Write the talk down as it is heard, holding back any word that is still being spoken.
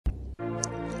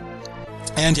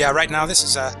And yeah, right now this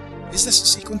is a... Is this a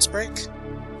sequence break?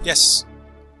 Yes.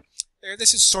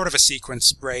 This is sort of a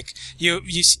sequence break. You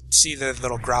see the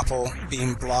little grapple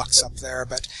beam blocks up there,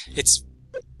 but it's...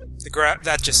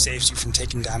 that just saves you from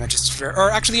taking damage. It's very,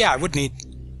 or actually, yeah, I would need...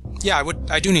 Yeah,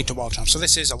 I do need to wall jump, so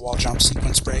this is a wall jump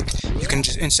sequence break. You can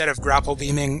just, instead of grapple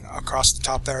beaming across the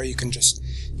top there, you can just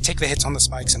take the hits on the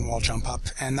spikes and wall jump up,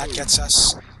 and that gets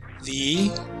us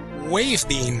the wave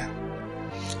beam,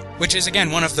 which is,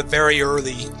 again, one of the very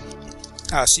early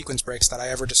sequence breaks that I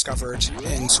ever discovered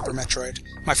in Super Metroid.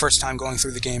 My first time going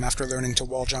through the game after learning to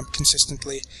wall jump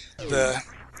consistently. The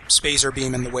spacer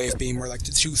beam and the wave beam were like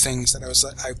the two things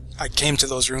that I came to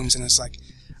those rooms and it's like,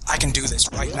 I can do this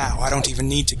right now. I don't even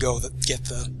need to go get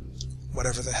the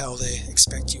whatever the hell they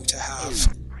expect you to have.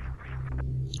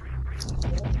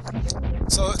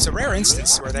 So it's a rare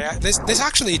instance where this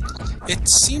actually, it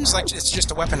seems like it's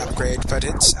just a weapon upgrade, but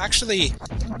it actually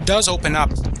does open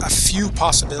up a few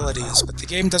possibilities, but the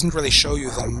game doesn't really show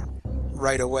you them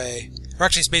right away. Or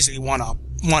actually, it's basically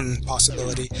one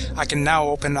possibility. I can now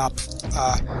open up,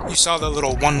 you saw the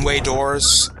little one-way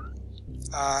doors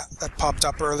that popped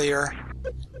up earlier.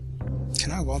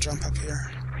 Can I wall jump up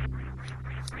here?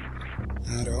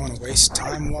 Do I want to waste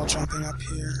time wall jumping up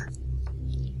here?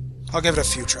 I'll give it a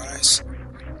few tries.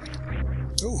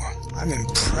 Ooh, I'm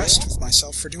impressed with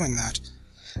myself for doing that.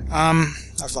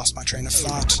 I've lost my train of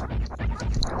thought.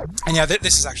 And yeah,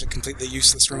 this is actually a completely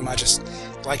useless room. I just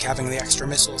like having the extra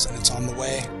missiles and it's on the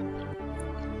way.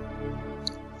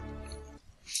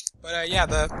 But yeah,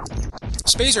 the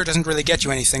spacer doesn't really get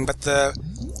you anything, but the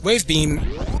wave beam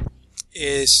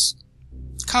is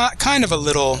kind of a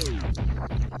little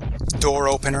door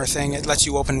opener thing. It lets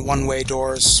you open one-way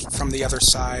doors from the other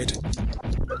side.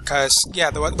 Because, yeah,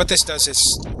 what this does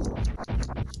is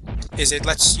it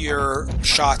lets your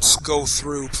shots go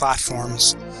through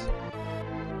platforms.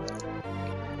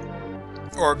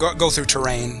 Or go through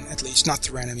terrain, at least. Not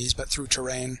through enemies, but through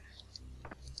terrain.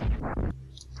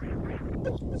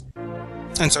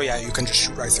 And so, yeah, you can just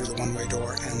shoot right through the one-way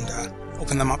door and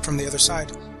open them up from the other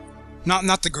side.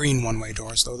 Not the green one-way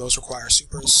doors, though. Those require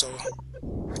supers, so...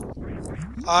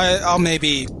 I'll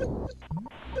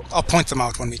point them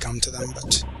out when we come to them,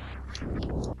 but...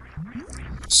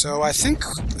 So I think...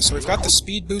 So we've got the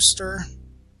speed booster.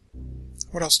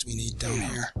 What else do we need down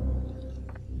here?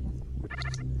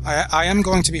 I am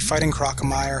going to be fighting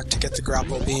Crocomire to get the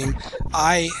grapple beam.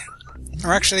 I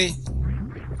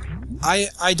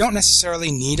don't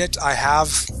necessarily need it. I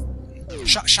have...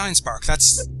 Shine Spark,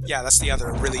 that's the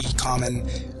other really common,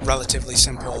 relatively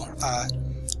simple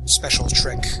special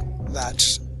trick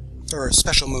or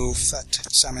special move that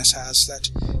Samus has that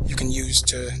you can use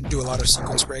to do a lot of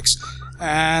sequence breaks.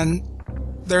 And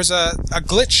there's a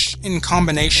glitch in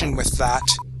combination with that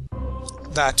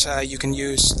you can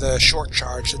use the short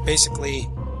charge. Basically,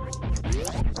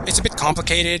 it's a bit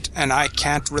complicated and I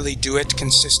can't really do it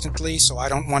consistently, so I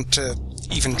don't want to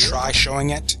even try showing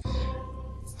it.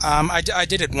 I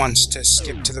did it once to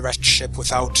skip to the rest ship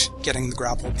without getting the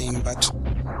grapple beam, but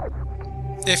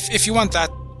if you want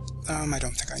that, I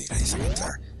don't think I need anything up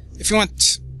there. If you want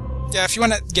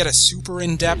to get a super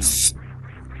in-depth...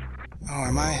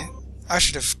 Oh, I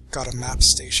should have got a map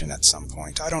station at some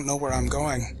point. I don't know where I'm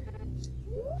going.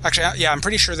 Actually, yeah, I'm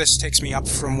pretty sure this takes me up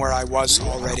from where I was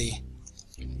already.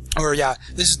 Or, yeah,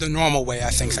 this is the normal way,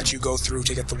 I think, that you go through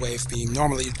to get the wave beam.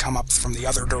 Normally you'd come up from the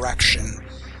other direction.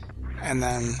 And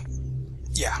then,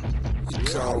 yeah, you'd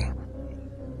go...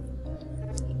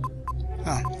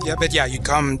 Oh, yeah, but yeah, you'd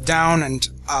come down and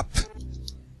up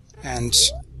and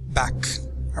back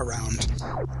around.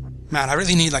 Man, I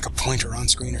really need like a pointer on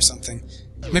screen or something.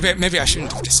 Maybe I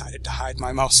shouldn't have decided to hide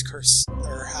my mouse cursor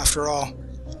after all.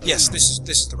 Yes, this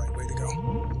is the right way to go.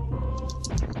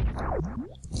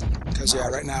 Because yeah,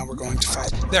 right now we're going to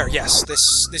fight. There, yes,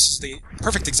 this is the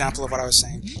perfect example of what I was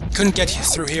saying. Couldn't get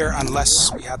through here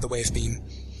unless we had the wave beam.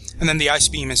 And then the ice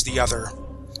beam is the other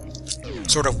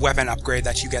sort of weapon upgrade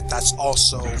that you get that's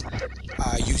also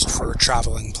used for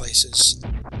traveling places.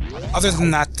 Other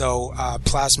than that, though,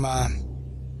 plasma,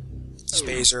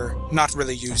 spacer, not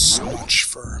really used so much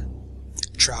for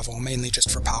travel, mainly just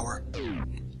for power.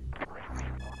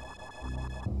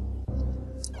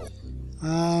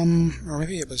 Or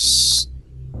maybe it was...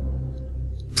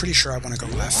 Pretty sure I want to go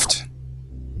left.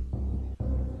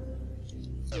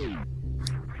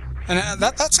 And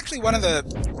that's actually one of the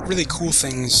really cool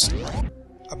things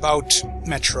about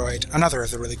Metroid. Another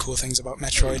of the really cool things about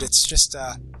Metroid. It's just,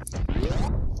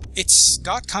 it's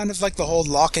got kind of like the whole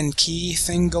lock and key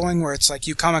thing going, where it's like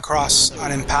you come across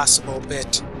an impassable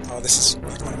bit. Oh, this is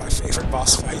like one of my favorite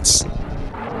boss fights.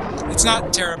 It's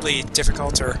not terribly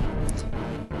difficult or...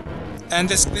 And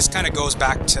this kind of goes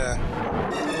back to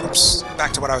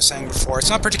what I was saying before. It's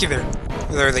not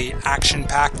particularly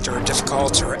action-packed or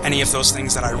difficult or any of those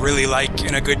things that I really like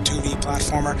in a good 2D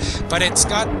platformer, but it's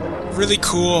got really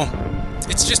cool...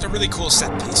 It's just a really cool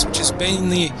set piece, which is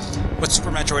mainly what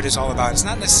Super Metroid is all about. It's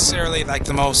not necessarily like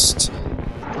the most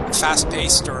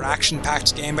fast-paced or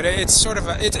action-packed game, but it's sort of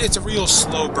it's a real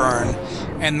slow burn,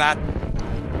 and that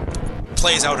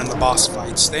plays out in the boss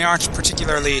fights. They aren't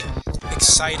particularly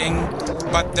exciting,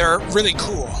 but they're really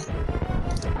cool.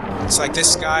 It's like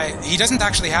this guy, he doesn't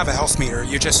actually have a health meter.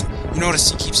 You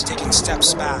notice he keeps taking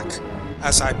steps back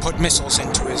as I put missiles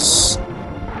into his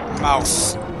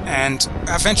mouth, and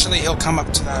eventually he'll come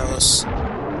up to those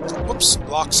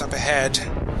blocks up ahead,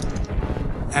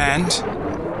 and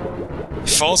he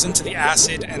falls into the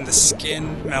acid and the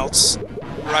skin melts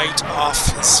right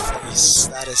off his face.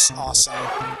 That is awesome.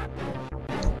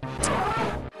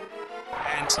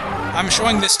 And I'm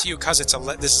showing this to you because this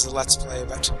is a Let's Play,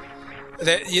 but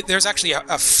there's actually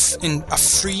a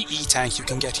free E-tank you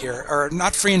can get here. Or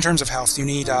not free in terms of health. You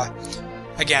need,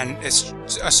 again, it's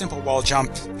a simple wall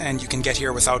jump, and you can get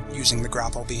here without using the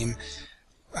grapple beam.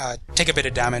 Take a bit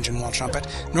of damage and wall jump it.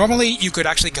 Normally, you could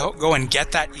actually go and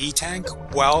get that E-tank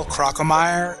while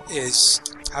Crocomire is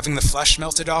having the flesh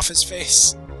melted off his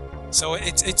face. So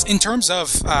it's in terms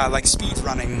of like speed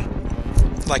running,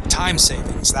 like time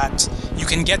savings, that you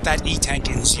can get that E-tank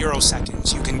in 0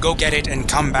 seconds. You can go get it and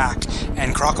come back,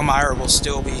 and Crocomire will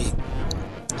still be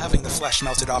having the flesh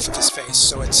melted off of his face.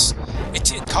 So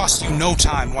it costs you no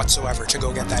time whatsoever to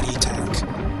go get that E-tank.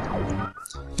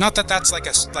 Not that that's like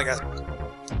a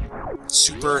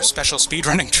super special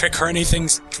speedrunning trick or anything.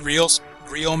 Real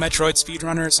Metroid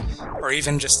speedrunners, or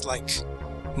even just like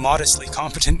modestly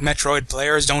competent Metroid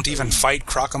players, don't even fight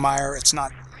Crocomire. It's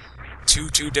not too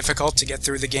difficult to get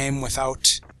through the game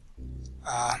without...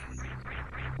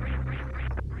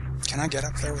 Can I get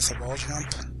up there with a wall jump?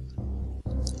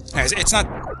 Anyways, it's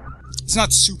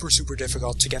not super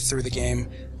difficult to get through the game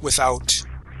without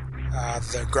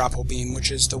the grapple beam,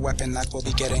 which is the weapon that we'll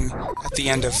be getting at the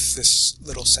end of this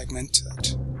little segment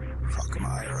that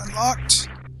Crocomire unlocked.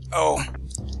 Oh,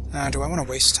 do I want to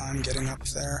waste time getting up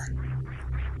there?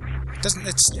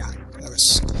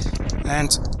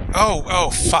 And, oh,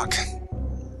 fuck.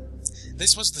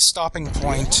 This was the stopping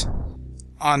point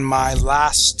on my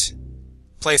last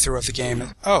playthrough of the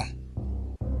game. Oh.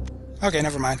 Okay,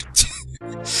 never mind.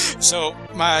 So,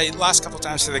 my last couple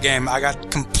times through the game, I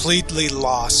got completely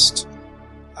lost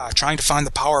trying to find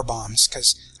the power bombs,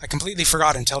 because I completely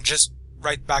forgot until just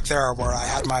right back there where I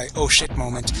had my oh shit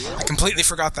moment. I completely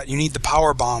forgot that you need the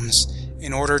power bombs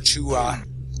in order to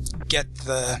get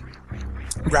the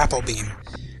grapple beam.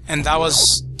 And that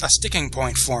was a sticking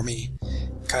point for me,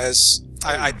 because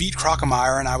I beat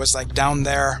Crocomire and I was like down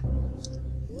there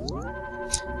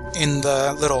in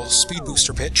the little speed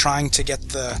booster pit trying to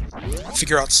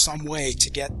figure out some way to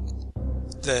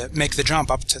make the jump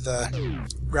up to the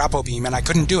grapple beam, and I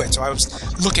couldn't do it, so I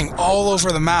was looking all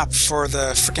over the map for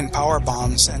the frickin' power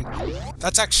bombs, and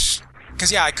that's actually...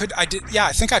 Because, yeah, I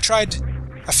think I tried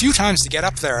a few times to get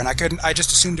up there, and I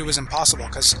just assumed it was impossible,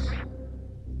 because,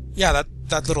 yeah,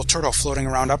 that little turtle floating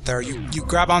around up there, you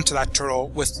grab onto that turtle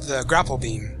with the grapple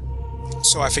beam.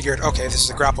 So I figured, okay, this is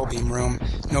a grapple beam room,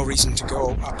 no reason to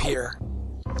go up here.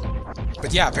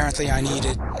 But yeah, apparently I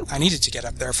needed to get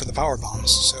up there for the power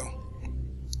bombs, so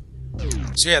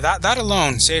yeah, that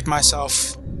alone saved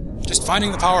myself just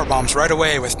finding the power bombs right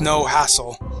away with no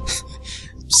hassle.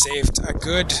 Saves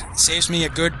me a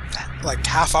good like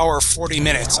half hour, 40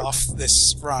 minutes off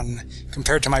this run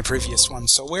compared to my previous one.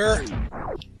 So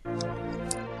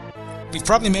we've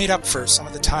probably made up for some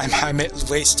of the time I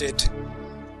wasted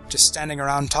just standing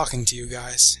around talking to you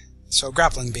guys. So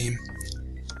grappling beam.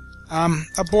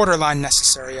 A borderline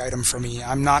necessary item for me.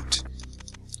 I'm not...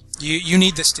 You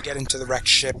need this to get into the wrecked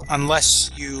ship, unless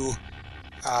you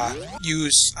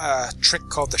use a trick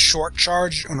called the short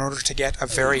charge in order to get a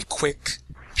very quick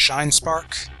shine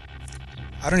spark.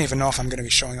 I don't even know if I'm going to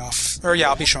be showing off... Or yeah,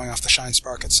 I'll be showing off the shine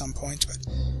spark at some point, but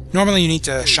normally you need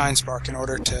to shine spark in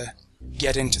order to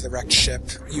get into the wrecked ship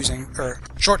using... Or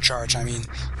short charge, I mean,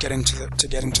 to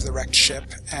get into the wrecked ship,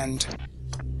 and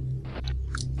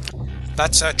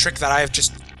that's a trick that I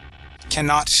just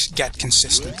cannot get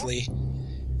consistently.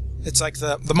 It's like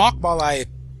the mock ball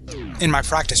in my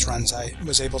practice runs, I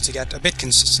was able to get a bit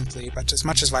consistently, but as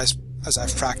much as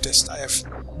I've practiced, I have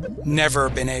never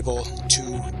been able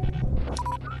to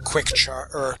quick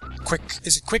charge or quick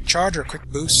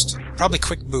boost? Probably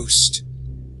quick boost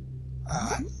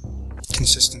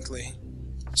consistently.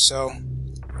 So,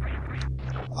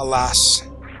 alas,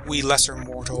 we lesser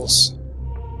mortals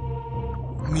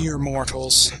mere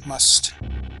mortals must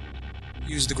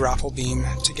use the grapple beam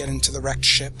to get into the wrecked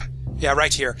ship. Yeah,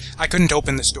 right here. I couldn't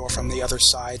open this door from the other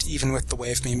side, even with the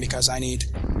wave beam, because I need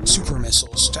super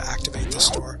missiles to activate this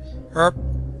door.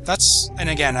 And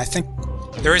again, I think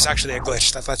there is actually a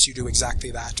glitch that lets you do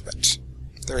exactly that, but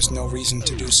there's no reason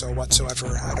to do so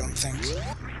whatsoever, I don't think.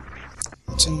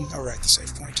 It's in... oh, right, the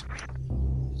save point.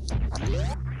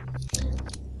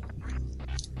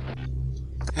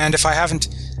 And if I haven't...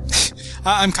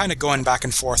 I'm kind of going back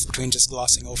and forth between just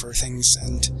glossing over things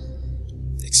and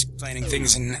explaining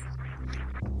things in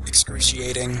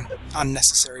excruciating,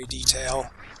 unnecessary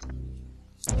detail.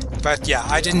 But yeah,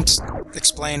 I didn't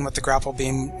explain what the grapple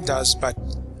beam does, but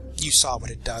you saw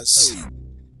what it does.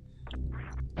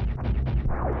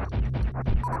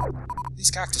 These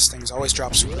cactus things always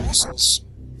drop super missiles,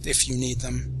 if you need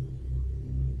them.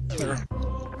 I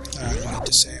don't need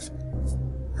to save.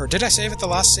 Or did I save at the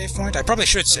last save point? I probably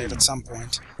should save at some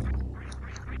point.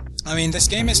 I mean, this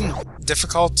game isn't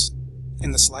difficult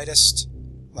in the slightest,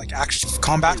 like,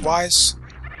 combat-wise.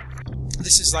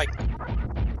 This is, like,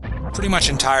 pretty much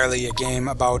entirely a game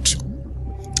about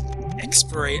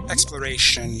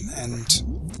exploration and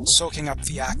soaking up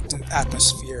the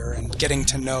atmosphere and getting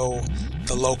to know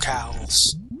the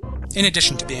locales. In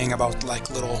addition to being about, like,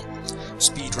 little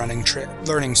learning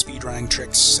speedrunning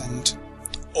tricks and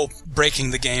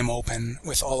breaking the game open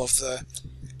with all of the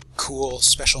cool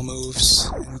special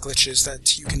moves and glitches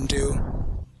that you can do.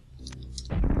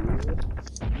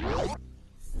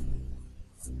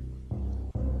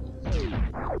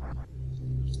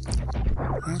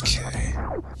 Okay.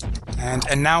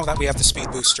 And now that we have the speed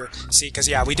booster, see, because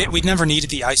yeah, we never needed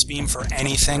the ice beam for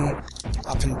anything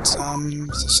up and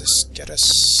does this get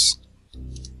us?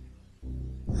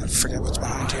 I forget what's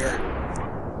behind here.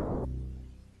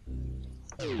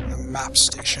 A map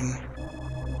station.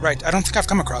 Right, I don't think I've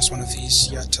come across one of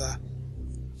these yet.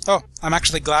 Oh, I'm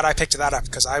actually glad I picked that up,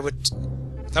 because that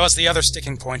was the other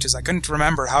sticking point, is I couldn't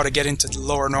remember how to get into the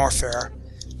Lower Norfair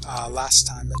last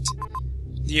time, but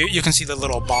you can see the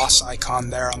little boss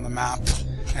icon there on the map,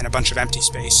 and a bunch of empty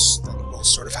space that we'll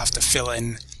sort of have to fill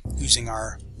in using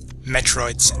our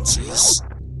Metroid senses.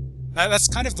 That's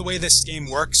kind of the way this game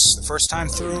works the first time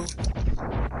through,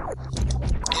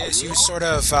 is you sort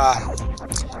of,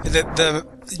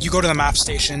 you go to the map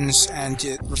stations and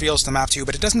it reveals the map to you,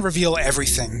 but it doesn't reveal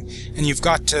everything, and you've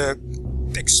got to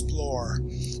explore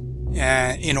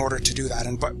in order to do that.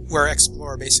 And where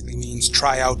explore basically means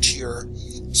try out your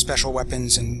special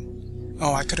weapons and...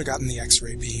 oh, I could have gotten the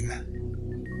X-ray beam.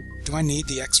 Do I need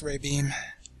the X-ray beam?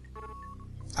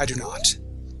 I do not.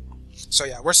 So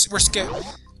yeah, we're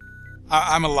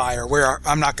I'm a liar.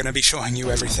 I'm not going to be showing you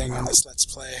everything on this Let's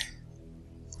Play.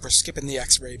 We're skipping the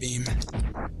X-ray beam.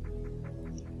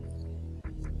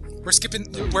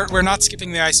 We're not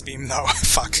skipping the ice beam, though.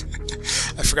 Fuck.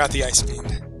 I forgot the ice beam.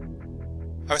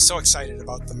 I was so excited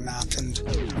about the map and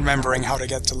remembering how to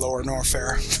get to Lower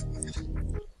Norfair.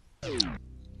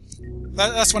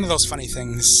 That's one of those funny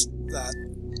things, that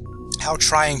how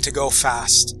trying to go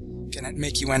fast can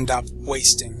make you end up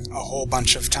wasting a whole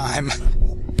bunch of time.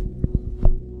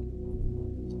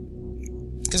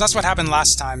 Because that's what happened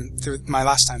last time through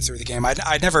the game.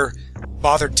 I never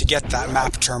bothered to get that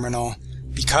map terminal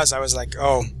because I was like,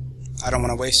 oh, I don't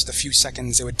want to waste the few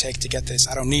seconds it would take to get this.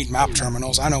 I don't need map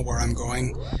terminals. I know where I'm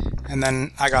going. And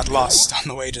then I got lost on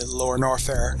the way to Lower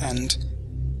Norfair and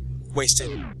wasted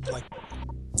like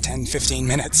 10-15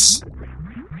 minutes.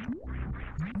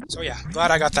 So yeah,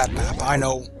 glad I got that map. I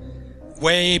know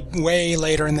way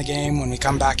later in the game, when we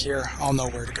come back here, I'll know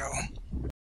where to go.